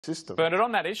system. Bernard,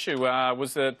 on that issue,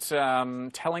 was it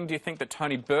telling, do you think, that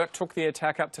Tony Burke took the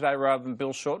attack up today rather than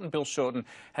Bill Shorten? Bill Shorten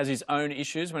has his own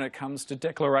issues when it comes to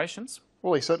declarations.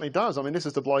 Well, he certainly does. I mean, this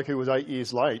is the bloke who was 8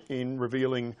 years late in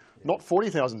revealing not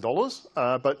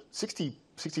 $40,000, but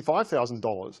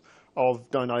 $65,000 of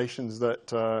donations that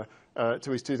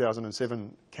to his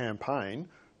 2007 campaign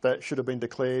that should have been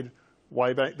declared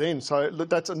way back then. So look,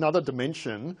 that's another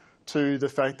dimension to the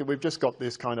fact that we've just got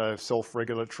this kind of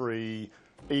self-regulatory,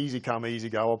 easy come, easy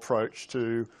go approach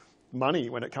to money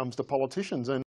when it comes to politicians. And